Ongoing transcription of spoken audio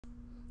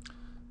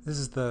This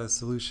is the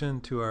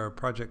solution to our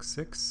Project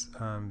 6.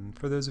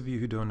 For those of you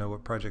who don't know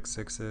what Project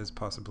 6 is,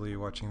 possibly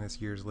watching this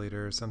years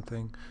later or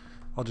something,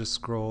 I'll just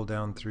scroll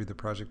down through the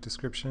project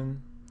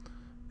description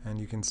and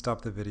you can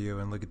stop the video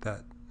and look at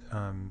that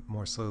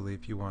more slowly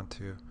if you want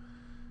to.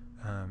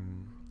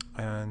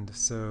 And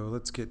so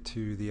let's get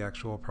to the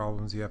actual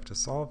problems you have to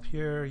solve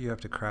here. You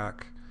have to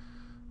crack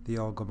the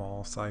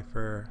Elgamal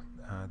cipher.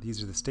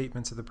 These are the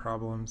statements of the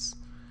problems.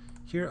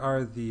 Here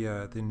are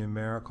the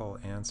numerical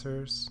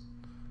answers.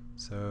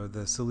 So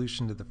the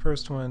solution to the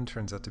first one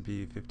turns out to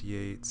be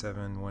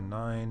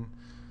 58719.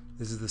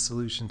 This is the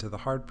solution to the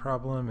hard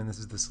problem, and this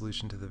is the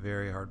solution to the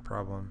very hard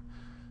problem.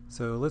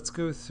 So let's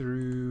go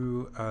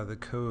through the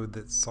code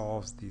that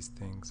solves these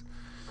things.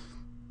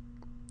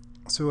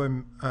 So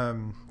I'm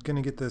going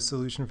to get the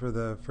solution for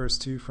the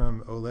first two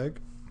from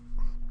Oleg.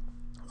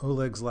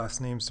 Oleg's last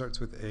name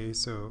starts with A,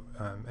 so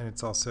and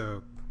it's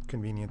also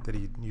convenient that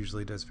he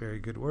usually does very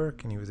good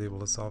work, and he was able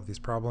to solve these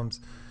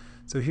problems.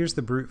 So here's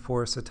the brute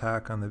force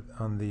attack on the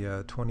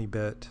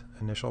 20-bit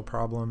initial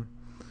problem.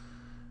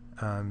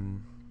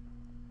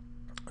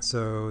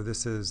 So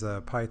this is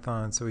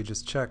Python, so he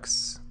just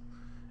checks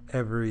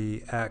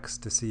every x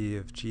to see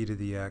if g to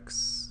the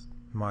x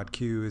mod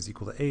q is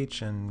equal to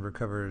h and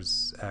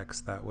recovers x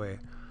that way.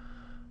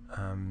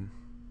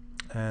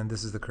 And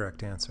this is the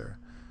correct answer.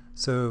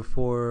 So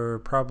for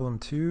problem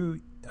 2,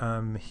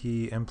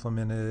 he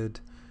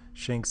implemented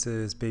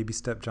Shanks's baby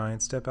step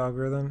giant step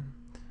algorithm.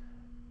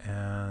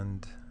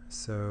 And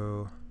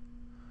so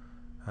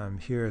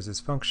here is his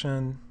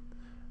function: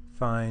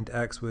 find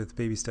x with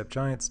baby step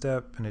giant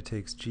step, and it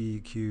takes g,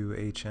 q,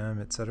 h,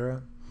 m,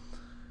 etc.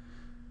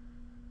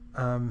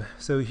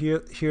 So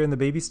here in the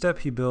baby step,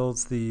 he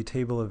builds the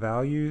table of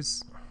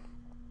values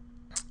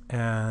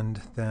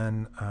and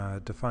then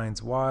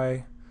defines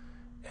y.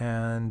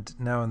 And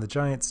now in the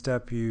giant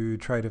step, you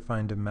try to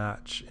find a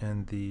match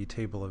in the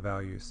table of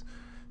values.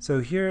 So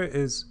here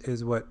is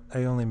what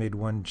I only made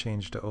one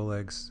change to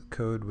Oleg's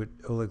code.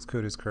 Oleg's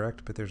code is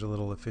correct, but there's a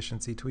little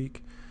efficiency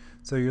tweak.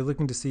 So you're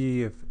looking to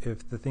see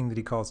if the thing that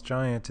he calls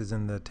giant is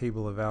in the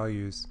table of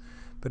values.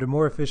 But a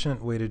more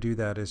efficient way to do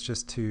that is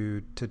just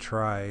to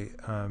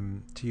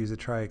use a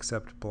try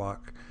except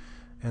block.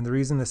 And the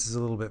reason this is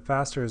a little bit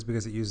faster is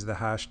because it uses the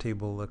hash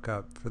table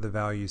lookup for the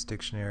values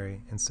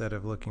dictionary instead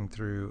of looking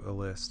through a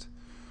list.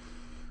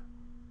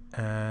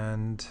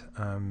 And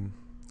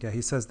yeah,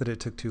 he says that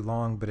it took too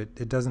long, but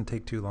it doesn't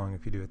take too long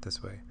if you do it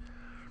this way.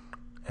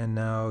 And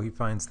now he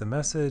finds the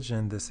message,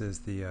 and this is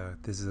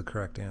the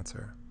correct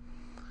answer.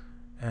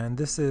 And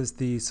this is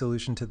the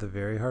solution to the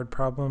very hard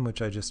problem, which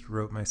I just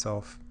wrote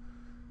myself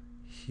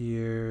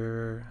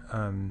here.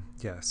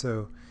 Yeah,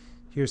 so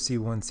here's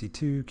C1,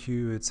 C2,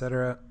 Q,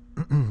 etc.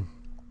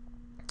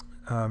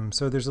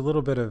 So there's a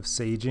little bit of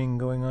saging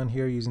going on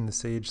here using the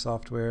Sage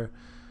software.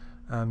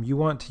 You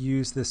want to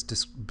use this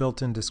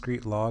built-in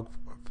discrete log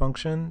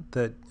function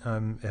that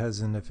has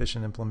an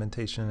efficient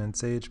implementation in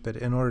Sage, but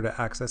in order to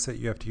access it,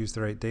 you have to use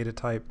the right data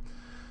type.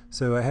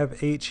 So I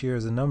have h here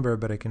as a number,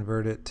 but I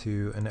convert it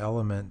to an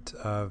element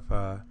of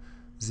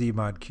z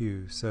mod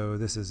q. So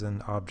this is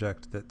an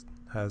object that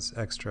has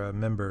extra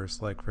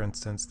members, like for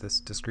instance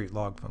this discrete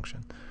log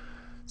function.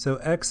 So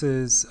x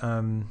is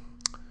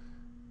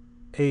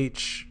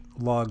h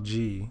log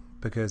g,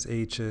 because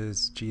h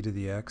is g to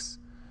the x.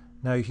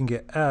 Now you can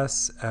get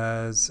s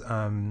as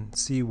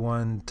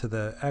c1 to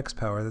the x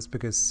power. That's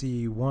because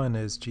c1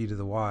 is g to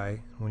the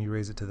y. When you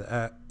raise it to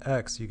the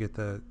x, you get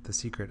the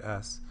secret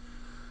s.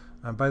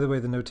 By the way,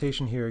 the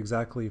notation here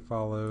exactly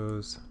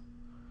follows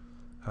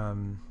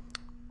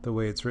the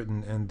way it's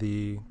written in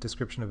the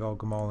description of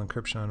Elgamal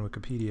encryption on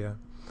Wikipedia.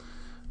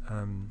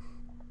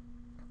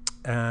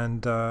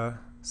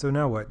 So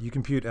now what? You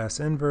compute s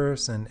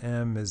inverse, and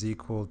m is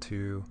equal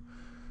to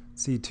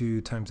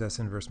C2 times S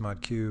inverse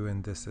mod Q,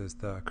 and this is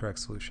the correct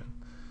solution.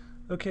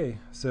 Okay,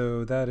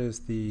 so that is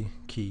the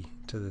key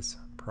to this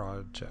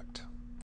project.